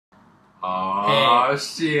Oh, hey,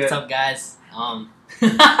 shit. What's up, guys? Oh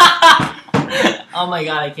my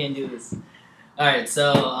god, I can't do this. Alright,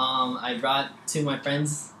 so I brought two of my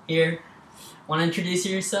friends here. Want to introduce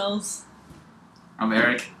yourselves? I'm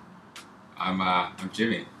Eric. I'm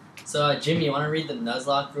Jimmy. So Jimmy, you want to read the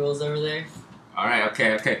Nuzlocke rules over there? Alright,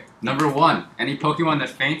 okay. Number 1, any Pokemon that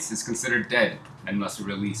faints is considered dead and must be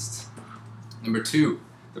released. Number 2,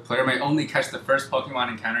 the player may only catch the first Pokemon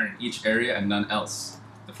encountered in each area and none else.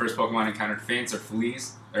 The first Pokemon encountered faints or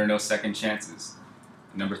flees, there are no second chances.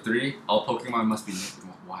 Number 3, all Pokemon must be nicknamed.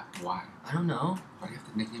 Why? I don't know. Why do you have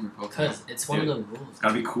to nickname your Pokemon? Because it's one of the rules. It's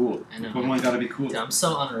gotta be cool. I know. Pokemon gotta be cool. Dude, I'm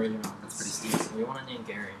so unoriginal. That's pretty stupid. So we want to name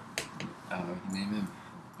Gary. You can name him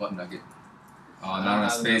Butt Nugget. Oh, I not don't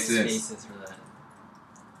enough have enough spaces. spaces for that.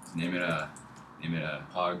 Name it a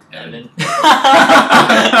Pog. Evan. Evan.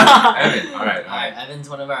 Alright. Evan's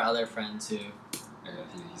one of our other friends who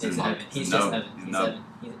He's is a Evan. He's just Evan. He's He's no. Evan.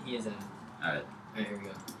 He is Evan. Alright. Alright, here we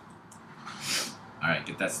go. Alright,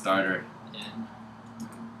 get that starter. Yeah.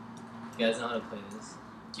 You guys know how to play this.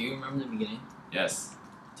 Do you remember the beginning? Yes.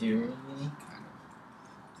 Do you remember the beginning?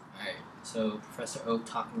 Alright, so Professor Oak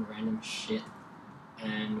talking random shit.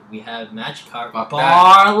 And we have Magikarp Fuck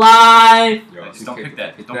Bar Life! Yo, Just don't pick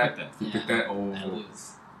that. Don't pick that. You pick that. Oh. I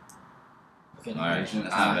lose. Okay, Alright, version.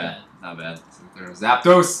 that's Ah, not bad. Not bad.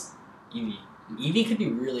 Zapdos! Eevee. Eevee could be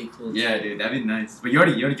really cool. Yeah, dude, that'd be nice. But you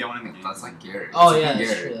already get one in the game. That's like Gary. Oh, It's yeah, like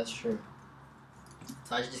that's Gary. true, that's true.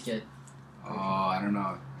 So I should just get. Oh, I don't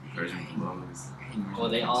know. Version clothes. Oh,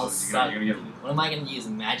 they all You're suck. gonna get. What am I gonna use?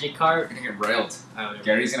 Magikarp? You're gonna get railed. Oh,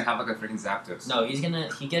 Gary's gonna have like a freaking Zapdos. No,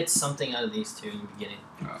 he gets something out of these two in the beginning.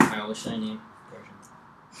 Oh. Alright, what should I name? Version.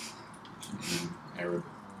 Arab.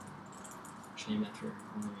 Should I name after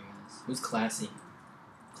one of you guys? Who's classy?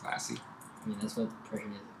 Classy. I mean, that's what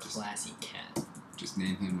Persian is. Classy cat. Just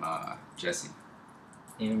name him Jesse.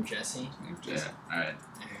 Name him Jesse. Name Jesse. Yeah, alright.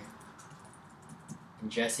 Alright.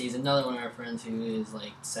 And Jesse's another one of our friends who is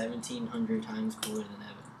like 1,700 times cooler than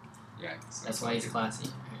Evan. Yeah. So That's why he's classy.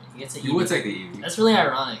 Alright, he gets a You would Eevee. take the Eevee. That's really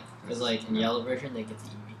ironic. Because like in yellow version, they get the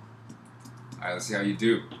Eevee. Alright, let's see how you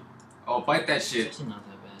do. Oh, bite that It's shit. actually not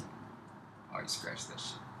that bad. Oh, you scratched that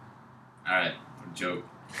shit. Alright, joke.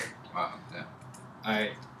 Wow, yeah.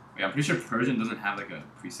 Alright. Wait, I'm pretty sure Persian doesn't have like a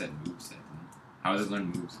preset move set. How does it learn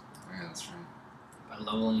moves? Oh, yeah, that's right. By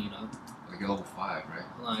leveling it up. Like you're level 5, right?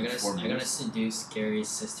 Hold on, I gotta 4 I gotta moves. seduce Gary's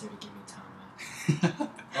sister to give me time, man.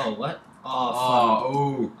 Oh, what? Oh, fuck.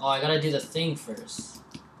 Oh, Oh, I gotta do the thing first.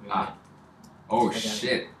 Wait, Ah. Oh, I got it.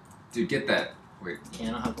 shit. Dude, get that. Wait. Okay,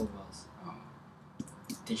 I don't have Pokeballs. Oh.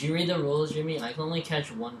 Did you read the rules, Jimmy? I can only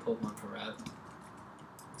catch one Pokemon per route.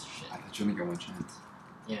 Shit. I thought you only got one chance.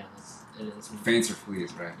 Yeah, it is. Faints or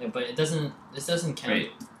fleas, right? Yeah, but it doesn't. This doesn't count.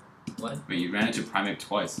 Wait. What? Wait, you ran into Primeape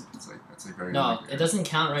twice. That's like very. No, like, it doesn't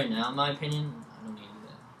count right now. In my opinion, I don't need to do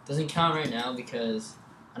that. It doesn't count right now because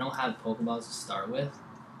I don't have Pokeballs to start with,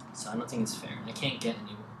 so I don't think it's fair. I can't get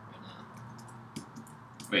anywhere right now.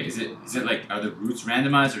 Wait, is it like, are the routes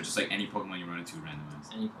randomized or just like any Pokemon you run into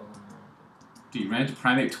randomized? Any Pokemon. Dude, you ran into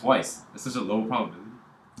Primeape twice. That's such a low probability.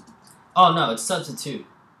 Oh no, it's substitute.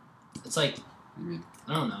 It's like You mean?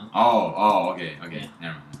 I don't know. Oh, okay. Yeah.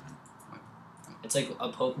 Never mind. It's like a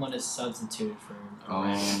Pokemon is substituted for a Oh.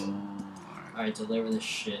 random. Alright. Alright, deliver this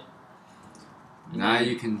shit. And Now then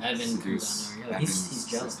you can Evan comes seduce down there. Yeah, Evan's he's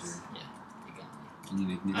jealous. sister. Yeah, you got me. Can you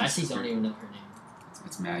nickname I his actually sister? don't even know her name.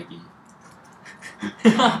 It's Maggie.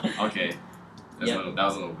 Okay. That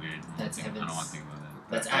was a little weird. That's I don't Evan's- want to think about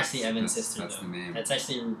that. That's actually Evan's sister, That's though. the name. That's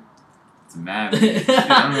actually. It's mad weird. Dude,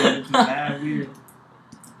 I don't know, it's mad weird.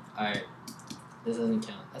 Alright. This doesn't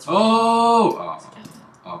count. That's Oh! Doesn't count.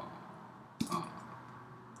 Oh.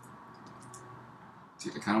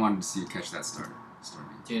 Dude, I kind of wanted to see you catch that starter.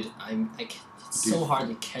 Dude, it's so hard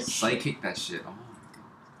to catch. Psychic that shit. Oh my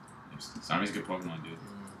god. Starmie's a good Pokemon, dude.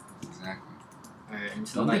 Exactly. Alright,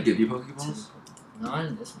 until Don't like. they give you Pokeballs? Not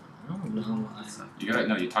in this one. I don't know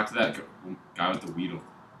why. You talk to that guy with the Weedle.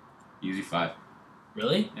 He gives you 5.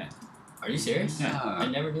 Really? Yeah. Are you serious? Yeah. I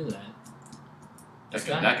never knew that. This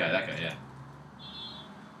That guy, yeah.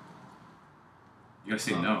 You gotta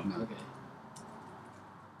say no. Okay.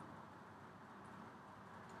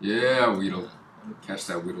 Yeah, Weedle. Catch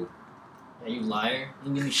that Weedle. Yeah, you liar. You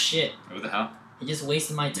didn't give me shit. What the hell? You just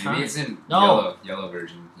wasted my time. Maybe it's in No. yellow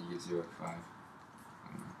version. He gives you a 5.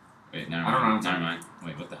 Wait, never I don't mind. know. Never mind.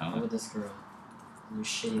 Wait, what the How hell? about this girl? You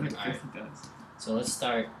shitty. What Alright. he does? So let's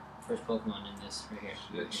start first Pokemon in this right here.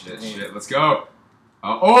 Shit. Let's go.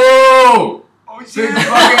 Oh! Oh Big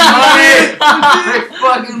fucking money! Big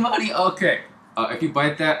fucking money! Okay. If you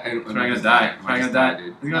bite that, I'm Probably gonna die. Probably gonna die.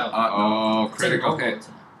 dude. We're gonna- Oh, critical hit.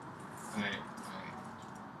 Alright.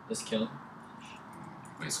 This kill.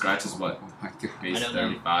 Wait, scratch is what? Oh my god. Base I don't know.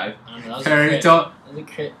 35? I don't know. That was a Harry, crit. don't. That was a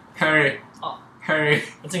crit. Harry. Oh. Harry.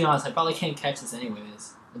 Let's be honest. I probably can't catch this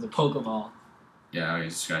anyways. With a Pokeball. Yeah, okay,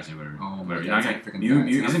 just scratch it, whatever. Oh my Whatever. god. You're not It's gonna. gonna freaking die.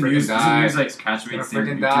 It's Isn't gonna Muse freaking die. like catch It's rate gonna the same as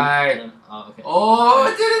freaking Mewtwo? die. Oh, okay. Oh,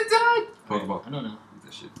 it didn't die. Pokeball. I don't know.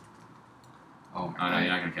 That shit. Oh my Oh god. no, you're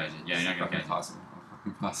not gonna catch it. Yeah, you're not gonna catch it. Impossible.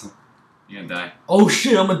 Impossible. You're gonna die. Oh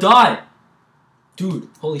shit! I'm gonna die. Dude,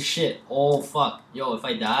 holy shit. Oh fuck. Yo, if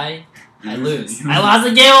I die, I lose. I lost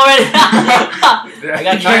the game already. I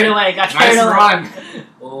got carried away. Got carried away. Run.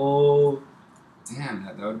 Oh. Damn,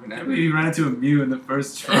 that would have been I epic. believe you ran into a Mew in the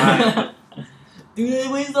first try. Dude,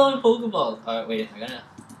 I wasted all my Pokeballs. Alright, wait, I gotta.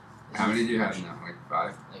 How many do you have now? Like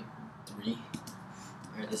 5? 3.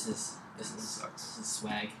 Alright, this is Sucks. this is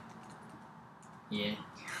swag. Yeah.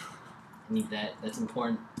 I need that. That's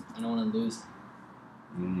important. I don't want to lose.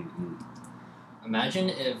 Mm-hmm. Imagine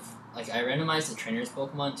if, like, I randomized the trainer's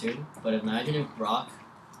Pokemon too, but imagine if Brock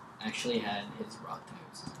actually had his rock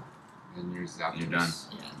types. And you're Zapdos. You're done.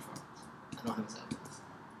 Yeah. I don't have Zapdos.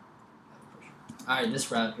 Alright, this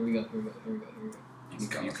route. Here we go. Here we go. Here we go. Here we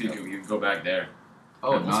go. You could go back there.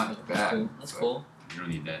 Oh, That's not cool. bad. That's cool. That's cool. You don't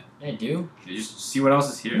need that. Yeah, I do. You just see what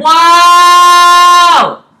else is here.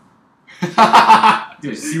 Wow!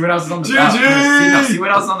 Dude, see what else is on the GG! route first. See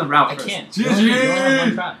what else is on the route I first. can't. GG! You only have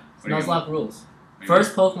one try. What are you Nuzlocke rules. What are you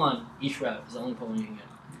First Pokemon, each route is the only Pokemon you can get.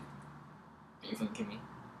 Are you fucking kidding me?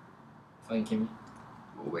 Fucking kidding me?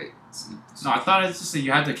 Well, wait. No, I thought it's just that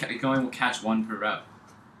you had to you can only catch one per route.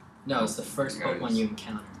 No, it's the first Yeah, Pokemon it's- you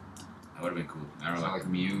encounter. That would have been cool. I don't So know. like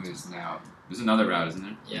Mew is now. There's another route, isn't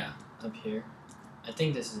there? Yeah, up here. I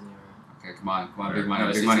think this is a new route. Okay, come on, big No, money,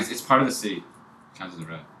 it's, big money. it's part of the city. Counts as a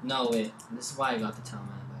route. No, wait. This is why I got the town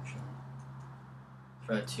map, actually. It's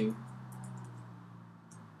Route 2.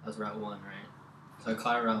 That was Route 1, right? So I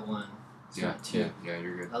caught Route 1. It's Yeah, Route 2. yeah,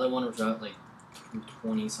 you're good. The other one was Route, like,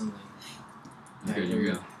 20 something. You're Alright, good, here we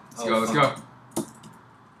you're go. good. Let's go, let's go.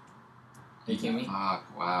 Are you kidding me? Fuck,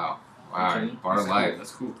 wow. Okay. Wow, bar That's life. Cool.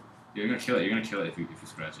 That's cool. You're gonna kill it. You're gonna kill it if you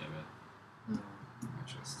scratch it. I bet. No. My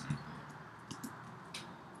chest.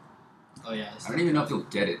 Oh, yeah. I don't even know if you'll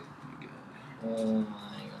get it. Oh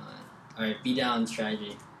my god. Alright, be down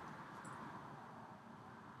strategy.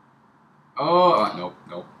 Oh, nope,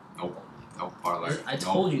 nope, Oh nope, my nope, bar life. I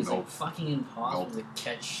told you, it's nope. like fucking impossible to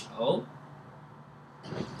catch. Oh?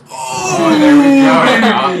 Oh, there we go.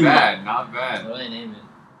 Not bad, not bad. What do I name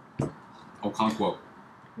it? Okonkwo.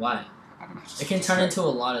 Why? I don't know. It can turn into a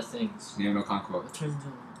lot of things. Name Okonkwo. What turns into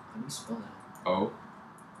how do you spell that? O.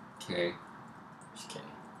 K. Where's K?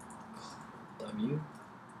 W?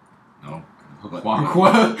 No.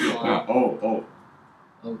 Okonkwo. No. Oh.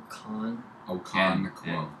 Oh, con.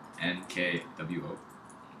 Okonkwo. NKWO.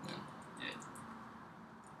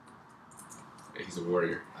 He's a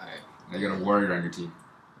warrior. Alright. Now you got a warrior on your team.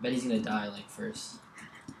 I bet he's gonna die, like, first.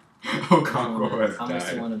 Okonkwo has How much do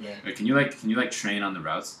you died. want to bet? Wait, can you like train on the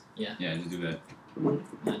routes? Yeah. Yeah, just do that. No,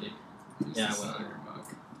 dude. Yeah, This is well. not your mug.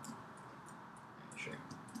 Sure.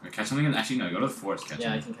 Wait, catch something. Actually, no. Go to the forest. Catch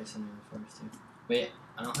Yeah, I something. can catch something in the forest, too. Wait,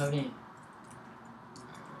 I don't have any.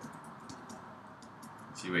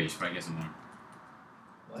 See, wait. You should probably get some more.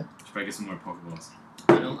 What? You should probably get some more Pokeballs.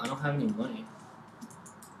 I don't have any money.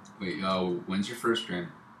 Wait, when's your first train?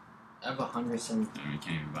 I have 170 I mean, you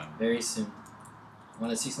can't even buy them. very soon.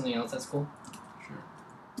 Want to see something else that's cool? Sure.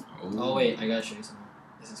 Oh wait, I gotta show you something.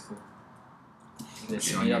 This is cool. Look at this.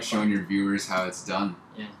 Showing your viewers how it's done.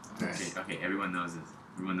 Yeah. Okay. Okay. Everyone knows this.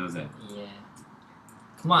 Everyone knows that. Yeah.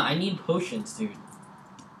 Come on, I need potions, dude.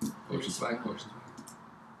 Potions back, potions back.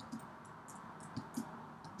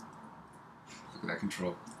 Look at that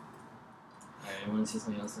control. Alright, I want to see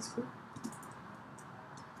something else that's cool.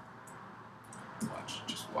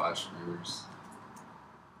 Just watch, viewers.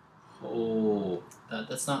 Oh,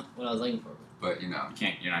 That's not what I was looking for. but you know, You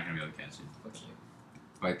can't. You're not gonna be able to catch it. Fuck you.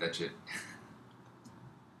 fight that shit.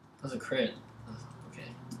 That was a crit. Oh,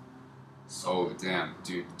 okay. Oh damn,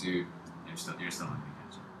 dude, You're still not gonna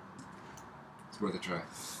catch it. it's worth a try.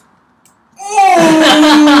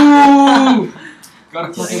 Oh! Got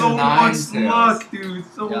a So fucking much nine dude.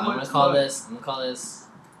 So Yeah, I'm gonna call this.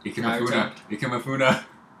 Ikimafuna. Ikimafuna.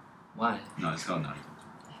 Why? No, it's called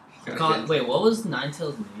Naruto. Wait, what was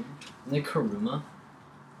Ninetales' name? Isn't it Karuma?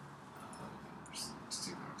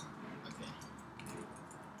 Okay.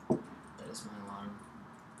 That is my alarm.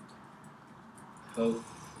 I hope.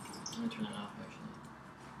 I'm gonna turn it off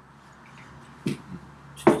actually.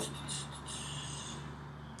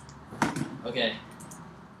 Okay.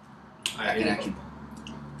 Alright.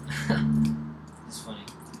 It's funny.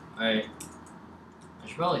 Alright. I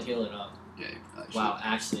should probably heal it up. Yeah. Wow,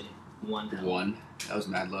 actually, one health. One. That was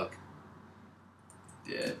mad luck.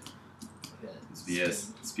 Yeah. Okay, It's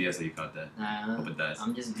BS. It's BS that you caught that. Nah, Hope it dies.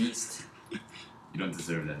 I'm just beast. You don't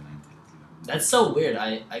deserve that, man. That's so weird.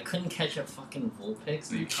 I couldn't catch a fucking Vulpix.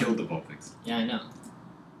 So you killed the Vulpix. Yeah, I know.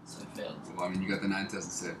 So I failed. Well, I mean, you got the Ninetales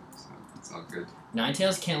instead, so it's all good.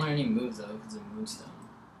 Ninetales can't learn any moves though, because of Moonstone.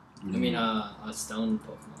 I mean, a stone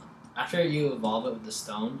Pokemon. After you evolve it with the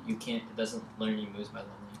stone, you can't. It doesn't learn any moves by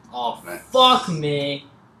leveling. Oh, Right. fuck me!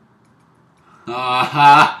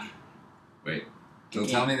 Aha! Wait. Don't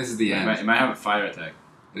tell me this is the end. It might have a fire attack.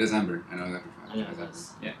 It is Ember. I know that for a fact. I know It is Ember.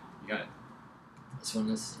 this. You got it. This one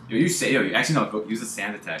is. You actually no. Go use the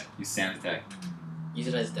sand attack. Use sand attack. Use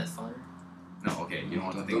it as Death Fire. No, okay. You don't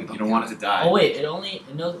want the thing. Don't You don't want it to die. Oh wait, it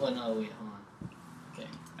knows. Oh no, wait, hold on. Okay.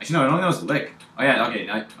 Actually, no. It only knows lick. Oh yeah. Okay.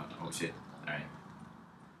 Now, oh shit. All right.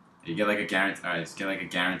 You get like a guarantee. All right. Just get like a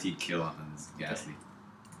guaranteed kill on this Ghastly.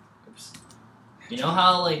 Oops. You know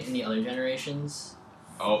how like in the other generations,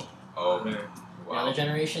 Oh. where the other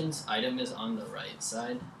generations, item is on the right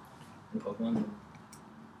side, in Pokemon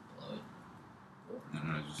below it.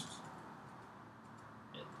 No. Just.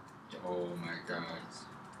 Oh my god.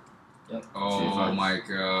 Yep. Oh my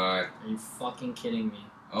god. Are you fucking kidding me?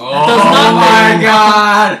 Oh That does not my work.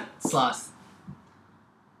 god! It's lost.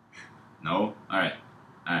 No. All right.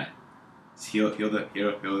 Just heal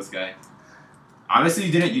this guy. Obviously,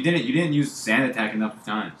 you didn't use sand attack enough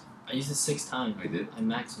times. I used it 6 times. Oh, you did? I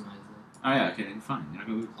maximized it. Oh yeah. Okay. Then fine. You're not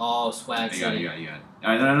gonna lose. Oh, swag. You got it.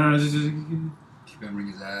 All right. No. Just Keep hammering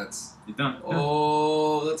his ads. you're done.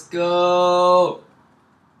 Oh, let's go!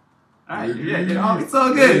 Alright, yeah. Oh, it's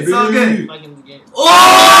all good. It's all good. Fucking the game.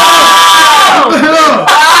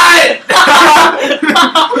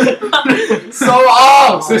 So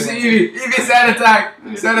off! Switch to Eevee. Eevee sand attack.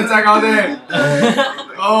 Sand attack all day.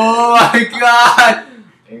 Oh my god!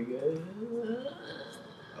 Very good.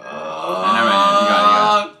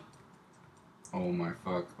 Oh my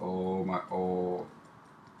fuck. Oh my. Oh.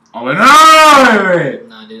 Oh no!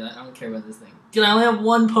 Nah, dude, I don't care about this thing. Dude, I only have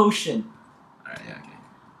 1 potion. Alright, yeah, okay.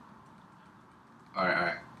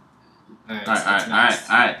 Alright.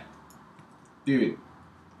 Alright. Dude,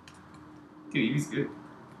 Eevee's good.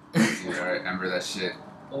 Dude, alright, Ember that shit.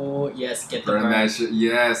 Oh, yes, get the Burn burn. that shit.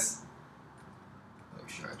 Yes. Oh,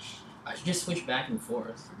 shush. I should just switch back and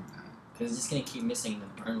forth. Because it's just gonna keep missing, and the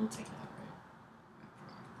burn will take it out, right?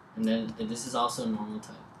 And then this is also normal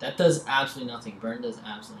type. That does absolutely nothing. Burn does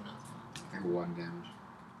absolutely nothing. Like 1 damage.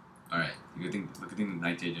 Alright, good thing the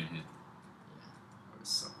Night Agent hit. That was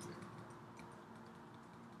something.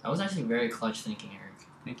 That was actually very clutch thinking, Eric.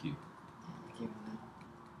 Thank you. I give you that.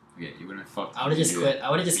 Okay, you wouldn't have fucked. I would have just quit. I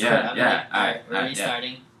would have just Yeah, quit. I'd be yeah, like, alright, we're yeah.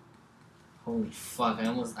 restarting. Holy fuck! I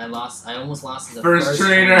almost lost to the First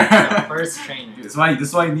trainer. The first trainer. Dude, that's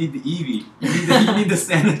why you need the Eevee. You need the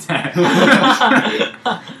sand attack.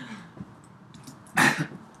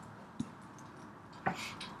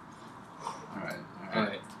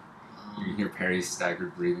 Alright. You can hear Perry's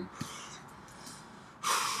staggered breathing.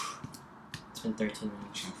 It's been 13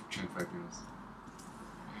 minutes. Chunk 5 minutes.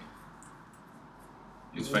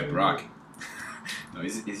 You just fight Brock. No,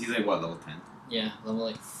 is he like what, level 10? Yeah, level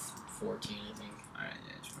like 14, I think. Alright,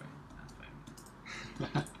 yeah, just fight.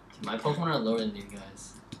 That's fine. Dude, my Pokemon are lower than you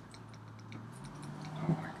guys. Oh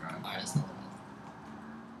my god. Alright, that's not bad.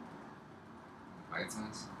 Bite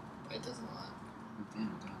size? Bite does a lot. Damn,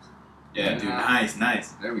 it does. Yeah, dude, nice.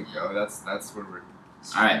 There we go. That's where we're.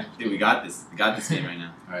 Alright, dude, we got this. We got this game right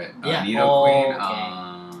now. Alright. Yeah, Nido Queen.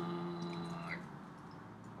 okay.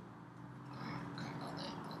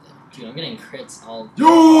 Dude, I'm getting crits all. Yo!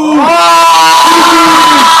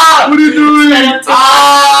 What are you doing? Whatever, man.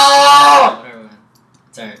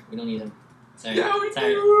 It's alright, we don't need him. Sorry. Yeah, we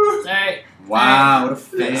Sorry. do. Sorry. Wow, what a Let's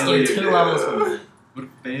failure. get 2 levels from that. What a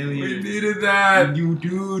failure. We needed that. You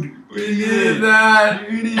dude. We needed that.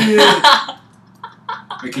 You idiot.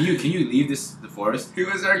 Wait, can you leave the forest? He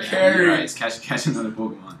was our Yeah, carry. Alright, catch another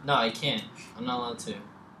Pokemon. No, I can't. I'm not allowed to.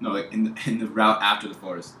 No, like in the route after the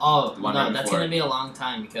forest. Oh, The one no, right that's before. gonna be a long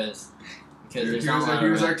time because there's He not was, a lot he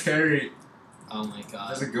was of our routes. carry. Oh my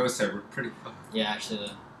god. As a ghost type, we're pretty fucked. Yeah, actually,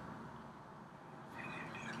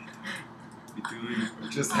 We doing We're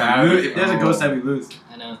just it. happy. If there's a ghost type, we lose.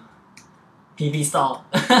 I know. PB stall.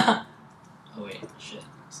 Oh wait, shit.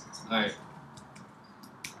 Alright.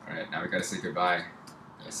 Alright, now we gotta say goodbye.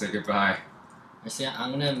 Say goodbye. I see.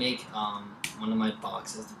 I'm gonna make one of my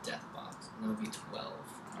boxes the death box, and that'll be 12.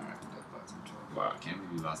 Alright, that box I'm 12. Wow, I can't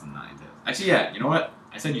believe you lost the Ninetales. Actually, yeah, you know what?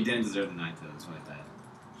 I said you didn't deserve the Ninetales. That's why I died.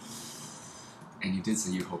 And you did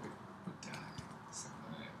say you hope it would die. So.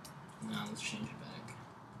 Alright. Now let's change it back.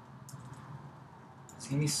 It's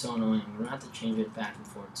gonna be so annoying. We're gonna have to change it back and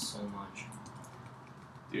forth so much.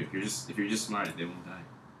 Dude, if you're just smart, they won't die.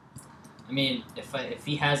 I mean, if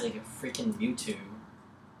he has like a freaking Mewtwo,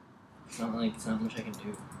 it's not much I can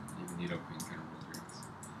do. Even Nidoqueen can rule rings.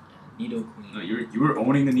 Yeah, Nidoqueen. No, you were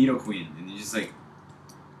owning the Nidoqueen, and you just like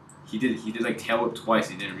he did like tail whip twice.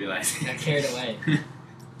 He didn't realize. I got carried away.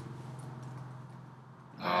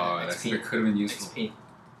 Oh, that could have been useful. XP.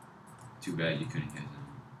 Too bad you couldn't catch him.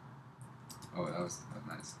 Oh, that was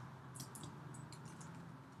nice.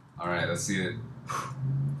 Alright, let's see it.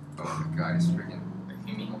 Oh my god, he's freaking.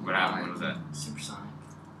 You mean What happened? What was that? Supersonic?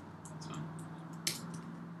 That's fine.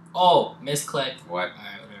 Oh, misclick. What?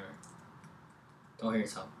 Alright, whatever. Don't hurt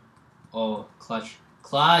yourself. Oh, clutch.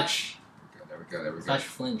 Clutch! There we go. Clutch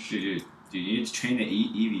flinch. Dude, you need to train the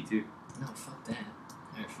Eevee too. No, fuck that.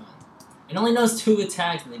 Alright, fine. It only knows 2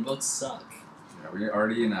 attacks and they both suck. Yeah, are we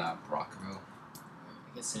already in Brockville?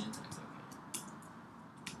 I guess sand attack's okay.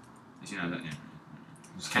 You know that, yeah.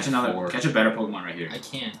 Just catch a better Pokemon right here. I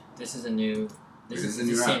can't. This is a new. This is a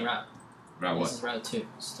new the route. same route. Route what? This is route 2.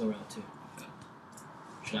 Still route 2.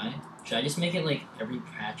 Should I? Should I just make it like every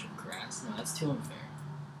patch of grass? No, that's too unfair.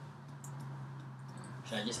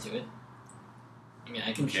 Should I just do it? I mean,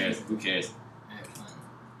 I can choose. Who cares? Alright, fine.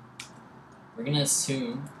 We're gonna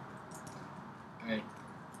assume. Alright.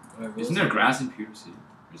 Isn't there grass in Pewter City?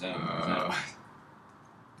 Or is that?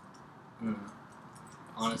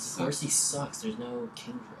 Honestly, Horsey sucks. There's no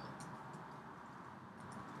Kingdra.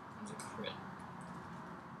 There's a crit.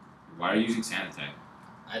 Why are you using Sand Attack?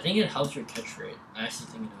 I think it helps your catch rate. I actually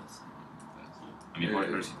think it does. I mean,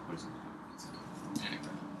 Horsey.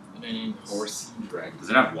 Horsey Dragon. Does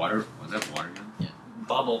it have water? Was that water gun? Yeah.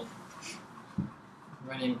 Bubble.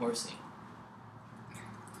 Right name Horsey.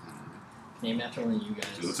 Named after one of you guys.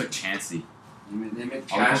 Dude, it looks like Chansey. Name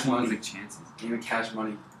it All Cash Pokemon Money. look like Chances. Name it Cash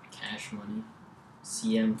Money. Cash Money.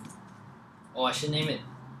 CM. Oh, I should name it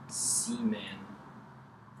C-Man.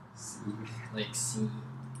 Like C.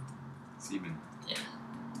 Seaman. Yeah.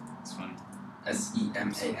 It's funny.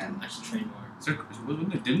 SEMAN. I should train more.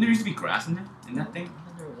 Didn't there used to be grass in there? In that thing? I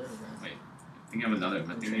thought there was other grass. Wait. I'm thinking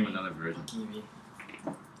of another version. Fuck Eevee.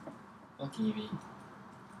 Fuck Eevee.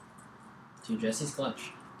 Dude, Jesse's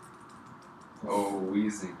clutch. Oh,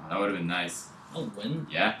 wheezing. That would have been nice. I'll win.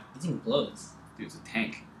 Yeah? Using blows. Dude, it's a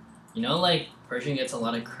tank. You know, like, Persian gets a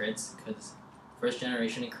lot of crits because first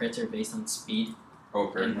generation crits are based on speed. Oh,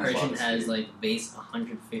 Persian And has a lot Persian of has, speed. like, base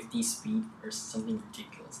 150 speed or something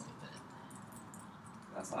ridiculous like that.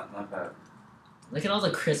 That's not bad. Look at all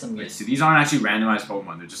the crits I'm getting. Wait, so these aren't actually randomized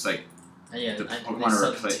Pokemon. They're just like Yeah, the I Pokemon are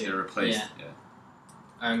substitute. they're replaced. Yeah. Yeah.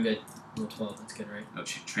 Alright, I'm good. Level 12, that's good, right? No,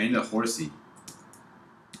 train the Horsey.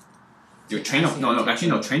 Dude,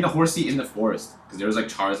 Actually, train the Horsey in the forest. Because there was like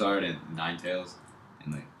Charizard and Ninetales.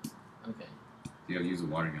 And like, Okay. you have to use a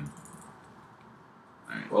water gun.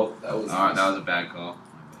 Alright. Well, that was. Alright, that was a bad call.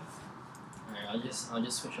 Alright, I'll just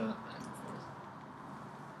switch out back and forth.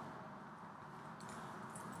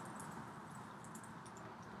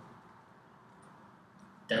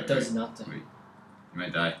 That does nothing. Wait, he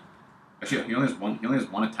might die. Actually, he only has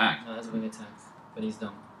one attack. No, that's a wing attack, but he's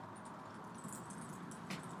dumb.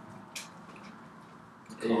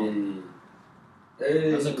 Good call.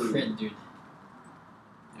 Hey. That was a crit, dude.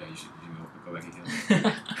 Yeah, you should go back and kill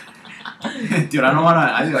him. Dude, I don't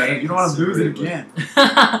wanna. You don't wanna lose it again.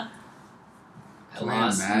 I Playing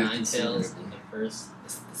lost mad Ninetales in the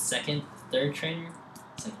second, third trainer?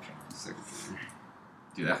 Second trainer.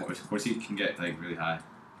 Dude, that Horsey can get like really high.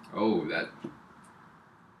 Oh,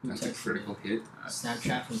 that's a critical hit.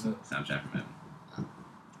 Snapchat from who? Snapchat from Evan.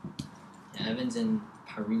 Yeah, Evan's in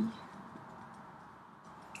Paris.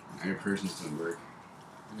 Now your Persians doesn't work.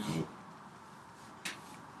 I know.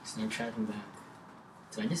 Snapchat him back.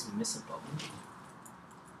 Did I just miss a bubble?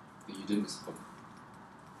 You did miss a bubble.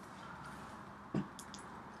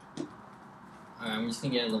 Alright, I'm just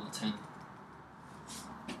gonna get a level 10.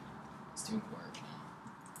 It's doing work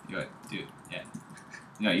now. Good, dude. Yeah.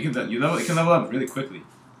 No, you can level up really quickly.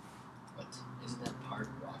 What? Isn't that part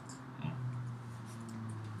rock?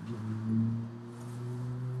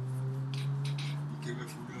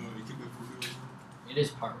 It is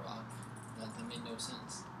part rock. That made no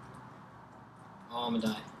sense. Oh, I'm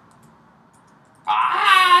gonna die.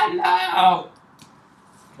 Ah,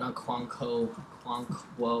 no! Not Quanquo.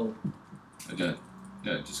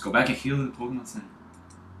 Yeah, just go back and heal in the Pokemon Center.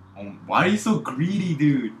 Why are you so greedy,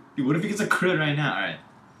 dude? Dude, what if he gets a crit right now? Alright.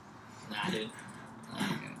 Nah, dude.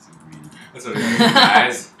 Okay, so greedy. That's what it is,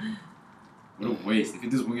 guys. What a waste. If you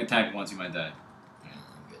do this wing attack once, you might die. Yeah,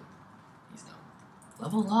 I'm good. He's dumb.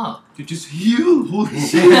 Level up. Dude, just heal! Holy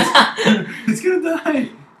shit! It's gonna die!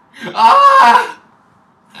 Ah!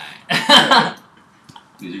 Alright.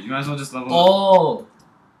 Dude, you might as well just level up. Oh!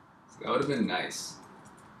 That would have been nice.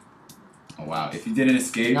 Oh wow, if you didn't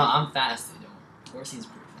escape. No, I'm fast, dude. Don't worry. Horsey's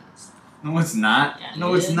pretty fast. No, it's not. Yeah,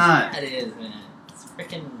 No, it it's is. not. Yeah, it is, man. It's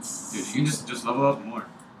freaking. Dude, you can just level up more.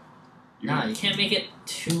 Nah, you can't make it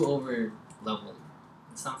too over leveled.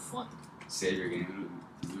 It's not fun. Save your game.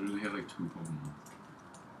 You literally have like 2 Pokemon.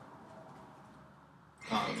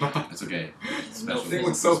 Oh, That's okay. there's no thing physics.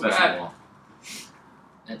 was so Special bad. wall.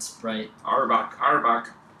 That's Sprite. Arbok.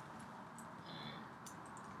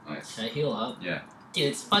 Nice. Should I heal up? Yeah. Dude,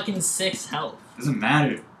 it's fucking 6 health. Doesn't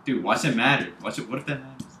matter. Dude, watch it matter. Watch it. What if that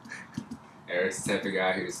matters? Eric's the type of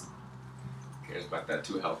guy who cares about that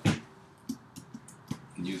 2 health.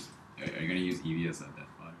 Are you gonna use Eevee as that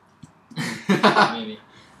fodder? Maybe.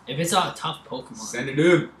 If it's a tough Pokemon. Send it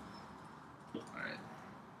in. Alright.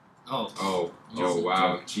 Oh. Oh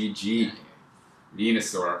wow. Yeah, GG.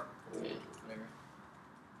 Venusaur. okay, whatever.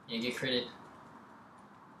 Yeah, get critted.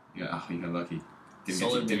 Yeah, oh, you got lucky.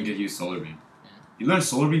 Solar Didn't Beam. get you Solar Beam. Yeah. You learned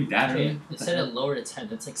Solar Beam that Okay, early? it said it lowered its head.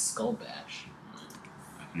 That's like Skull Bash.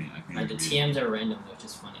 I couldn't Like the read it. TMs are random, which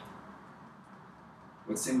is funny.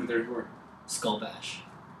 What's in the third word? Skull Bash.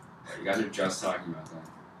 You guys are just talking about that.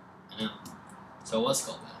 I know. So it was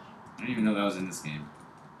Skull Bash. I didn't even know that was in this game.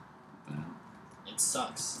 What the hell? It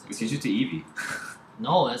sucks. We teach it to Eevee.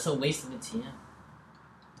 No, that's a waste of a TM.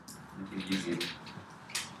 You can use it.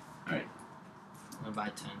 I'm gonna buy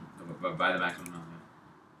 10. But by the maximum amount,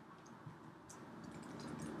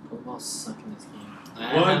 Pokeballs suck in this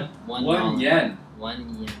game. One $1. yen.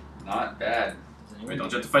 1 yen. Not bad. Does yeah. anyone Wait,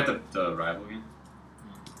 don't you have to fight the rival again?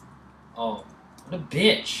 Oh, what a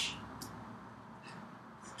bitch!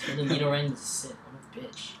 Tell the Nidoran to sit. What a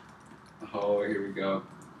bitch. Oh, here we go.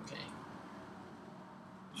 Okay.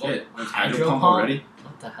 Shit, Oh, Hydro Hydro Pump Pump? already?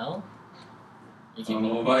 What the hell? You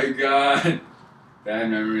Oh my god. Bad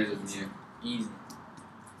memories of you. Easy.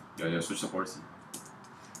 Yo, switch to Horsey.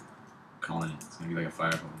 Calling it. It's gonna be like a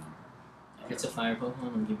fire Pokemon. If it's a fire Pokemon, I'm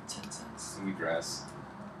gonna give you 10 cents. Sweet grass.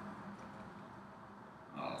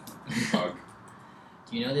 Oh, fuck.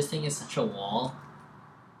 Do you know this thing is such a wall?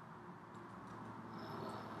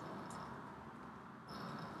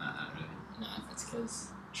 Not really. Nah, that's because.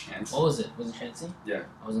 Chance. What was it? Was it Chansey? Yeah.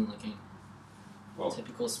 I wasn't looking. Well,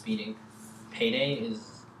 Typical speeding. Payday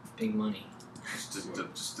is big money. Just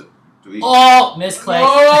delete. Oh! Misclick!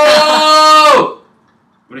 No! Dude,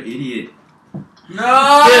 What an idiot. this is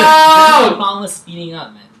No! the problem with speeding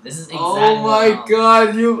up, man. This is exactly Oh my the problem.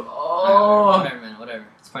 god, you. Alright, Oh. whatever, man, whatever.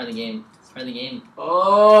 It's part of the game. It's part of the game.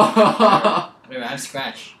 Oh. Whatever, I have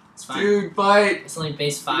Scratch. It's fine. Dude, bite. It's only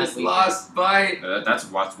base You 5 just week. lost bite. That's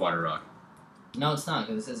Water Rock. No, it's not,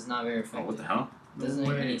 because this is not very effective. Oh, what the hell? It doesn't No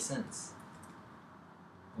make way. any sense.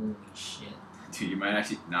 Holy shit. Dude, you might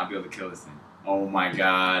actually not be able to kill this thing. Oh my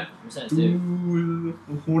god. What's that do? Ooh,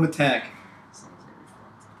 horn attack. Someone's gonna be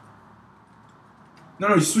fucked.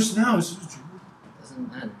 No, you switch now.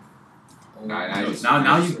 Doesn't matter. Oh, Nah, my nah,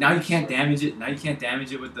 God. Now you can't damage it. Now you can't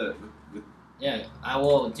damage it with the with Yeah, I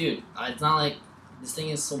will, dude. It's not like this thing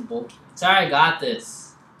is so bulky. Sorry, I got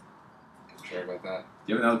this. Sure about that.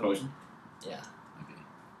 Do you have another potion? Yeah. Okay.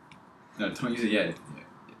 No, don't use it yet.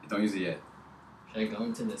 Don't use it yet. Should I go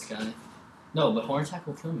into this guy? No, but Horn Attack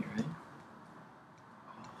will kill me, right?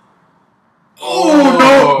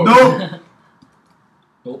 Oh no!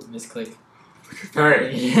 Oh, misclick.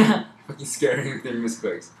 Alright. Yeah. Fucking scary with their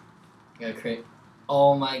misclicks. Got crit.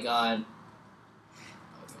 Oh my god.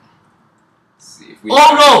 Okay. Let's see if we.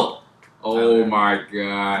 Oh Oh my no!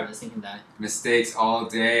 god. This thing can die. Mistakes all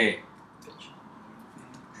day. Bitch.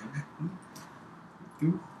 Why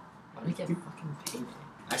do I get fucking payday?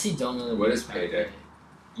 I actually don't know the What word is for payday?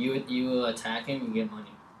 You attack him, you get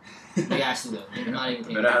money. Like actually though, like, not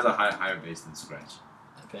even But it has a higher base than Scratch.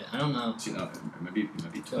 Okay, I don't know. Actually, no, it might be Go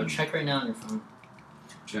 20. check right now on your phone.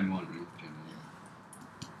 Gen 1, right? Gen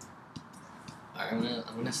 1. Alright,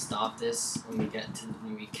 I'm gonna stop this when we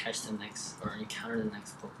catch the next or encounter the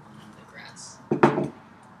next Pokemon in the grass.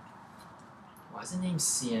 Why is the name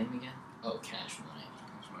CM again? Oh, cash money.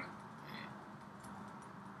 That's right.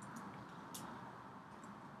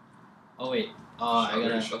 Oh wait. I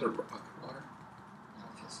gotta. Shut rock water. No,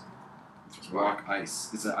 'cause- Rock ice.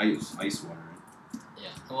 It's an ice water, right? yeah.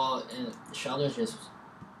 Well, Shelter's just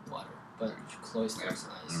water, but Cloyster's Never ice.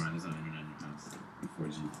 mind, there's no internet in your house.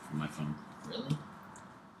 4G from my phone. Really?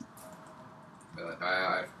 But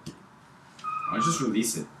Why don't you just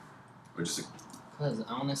release it? Or just Because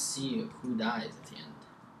I wanna see who dies at the end.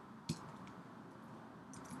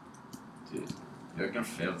 dude, you're gonna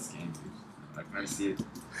fail this game, dude. I can already see it.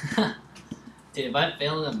 Dude, if I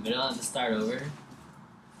fail in the middle and have to start over,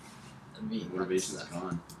 that'd be Motivation's suck.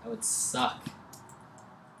 gone. That would suck.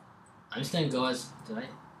 I'm just gonna go as. Did I?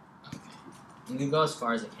 Okay. I'm gonna go as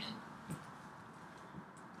far as I can.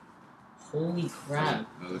 Holy crap.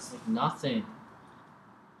 That's like nothing.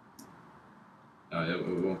 No, it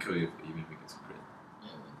won't kill you even if it gets a crit.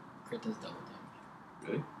 Yeah, well, crit does double damage.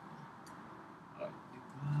 Really? Oh,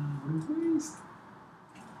 what a waste.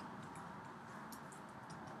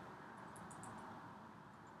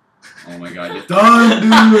 Oh my god, you're done,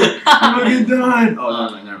 dude! You're fucking done!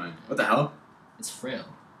 Oh, never mind. What the hell? It's frail.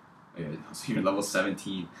 Oh, yeah, so you're level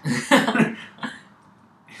 17.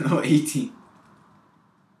 Level 18.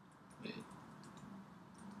 Wait.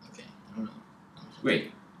 Okay, I don't know.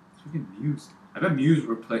 Wait. It's freaking Muse. I bet Muse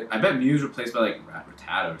replaced by like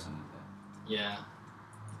Rattata or something like that. Yeah.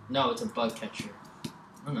 No, it's a bug catcher. I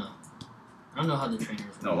don't know. I don't know how the trainers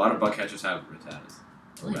work. No, a lot of bug catchers have Rattatas.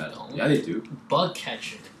 No, they don't. Yeah, they do. Bug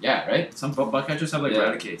catcher. Yeah, right? Some bug catchers have like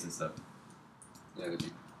Raticates and stuff. Yeah, they're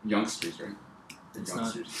youngsters, right? They're It's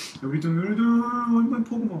youngsters. What are you doing? What are my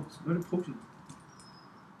Pokemon? What are potions?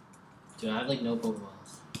 Dude, I have like no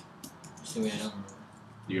Pokeballs. Just the way I don't remember.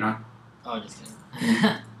 You're not? Oh, just kidding.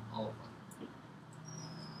 All of them.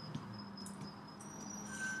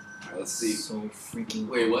 Alright, let's see. So freaking.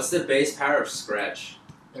 Wait, what's the base power of Scratch?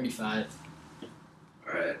 35.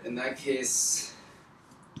 Alright, in that case,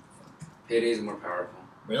 Payday is more powerful.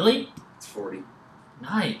 Really? It's 40.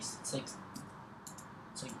 Nice. It's like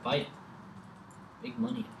Bite. Big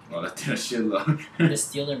money. Oh, that did a shitload. I'm gonna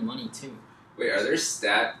steal their money too. Wait, are there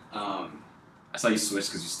stat? I saw you switch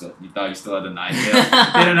because you thought you still had the 9 tails. They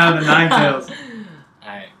didn't have the 9 tails.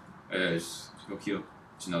 Alright. Just go kill.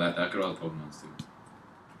 Just know that could all the Pokemons too.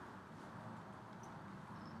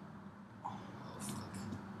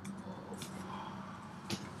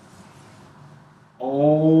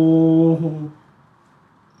 Oh.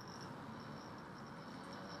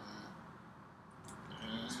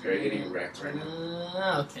 You're getting wrecked right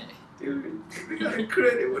now. Okay. Dude, we got a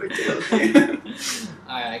crit, it would have killed you.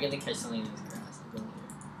 Alright, I gotta catch something in this grass.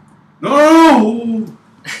 I'll go No!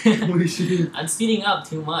 Holy shit. I'm speeding up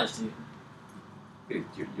too much, dude. Dude,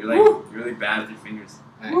 you're really bad with your fingers.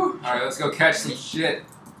 Alright, let's go catch some shit.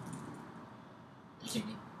 You kidding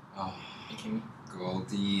me? Oh, You kidding me?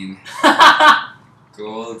 Goldeen.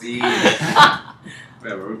 Goldeen.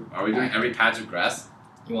 Wait, are we doing every patch of grass?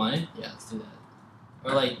 You want it? Yeah, let's do that.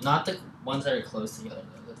 Or like, not the ones that are close together though.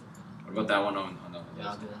 What about that one on the Yeah,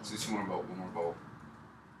 I'll do that. Let's do one more bowl.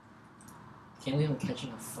 Can't believe I'm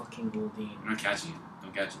catching a fucking Goldeen. I'm not catching it.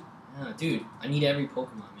 Don't catch it. Yeah, dude, I need every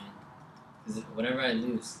Pokemon, man. Cause whatever I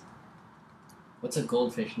lose. What's a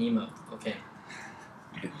goldfish? Nemo. Okay.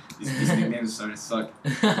 These nicknames are starting to suck.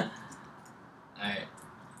 Alright.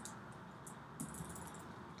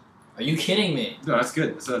 Are you kidding me? No, that's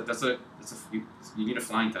good. You need a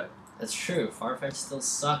flying type. That's true. Farfetch still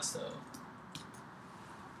sucks though.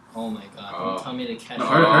 Oh my god! Oh. Don't tell me to catch No, it.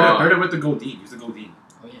 hurt it with the Goldeen. Use the Goldeen.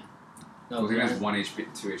 Oh yeah. No, Goldeen has but 1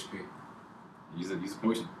 HP, 2 HP. Use a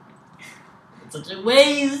potion. it's such a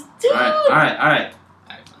waste, dude. Alright. Alright,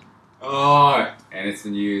 fine. Oh, and it's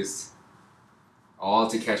been used. All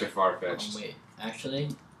to catch a Farfetch'd. Wait, actually,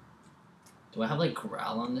 do I have like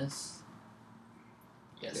Growl on this?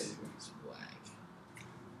 Yes. Yeah, Swag.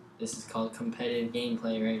 This is called competitive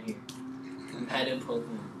gameplay right here. Competitive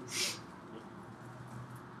Pokemon.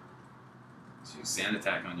 Use Sand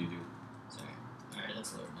Attack on you, dude. Sorry. Alright,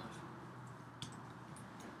 that's low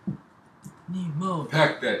enough. Nemo.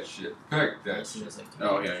 Pack that shit. Pack that Yes, shit. it is like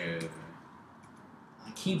Oh, yeah.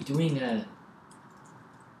 I keep doing that.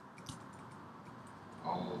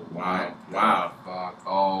 Oh, Wow. my Wow. Fuck.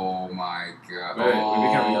 Oh my god. Wait, Oh.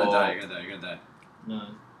 you're gonna die. You're gonna die. No,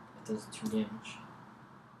 it does 2 damage.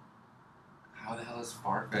 How the hell is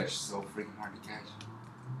Farfetch so freaking hard to catch?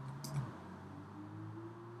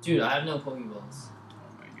 Dude, I have no Pokeballs.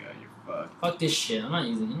 Oh my god, you're fucked. Fuck this shit. I'm not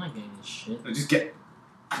getting this shit. No, just get.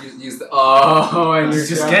 Use the. Oh, and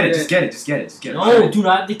Just get it. Just get it. No, dude,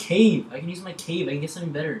 I have the cave. I can use my cave. I can get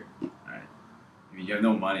something better. Alright. I mean, you have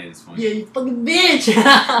no money at this point. Yeah, you fucking bitch!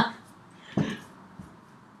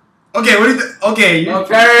 Okay, what do you Okay, you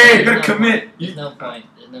Okay. gotta commit. There's no point.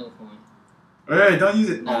 There's no point. Alright, don't use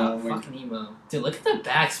it. No, Oh my fucking emo. Dude, look at the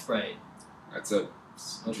back sprite. That's a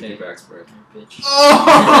Okay. back spread. Alright, bitch.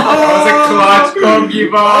 That was a clutch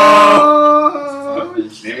Pokeball! Oh,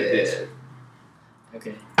 shit.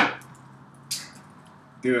 Okay.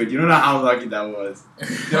 Dude, you don't know how lucky that was.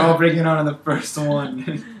 They're all breaking out on the first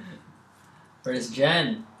one. First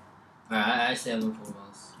gen. Alright, I actually have no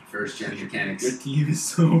Pokeballs. First gen mechanics. Your team is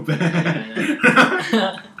so bad.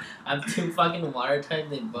 I have 2 fucking water type,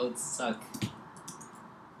 they both suck.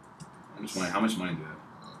 How much money do you have?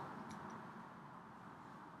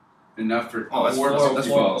 enough for Oh, that's four four- that's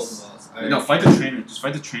Pokeballs. Alright. No, fight the trainer. Just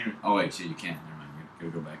fight the trainer. Oh wait, shit, you can't. Never mind. You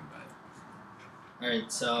gotta go back and buy it.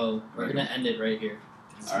 Alright, so we're gonna end it right here.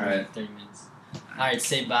 It's Alright. been 30 minutes. Alright,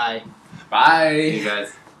 say bye. Bye. Hey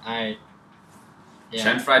guys. Alright. Yeah.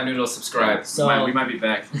 Chen Fried Noodles, subscribe. So we might be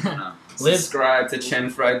back. Subscribe to Chen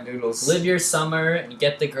Fried Noodles. live your summer and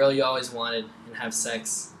get the girl you always wanted and have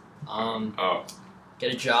sex. Oh.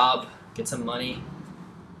 Get a job, get some money,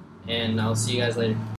 and I'll see you guys later.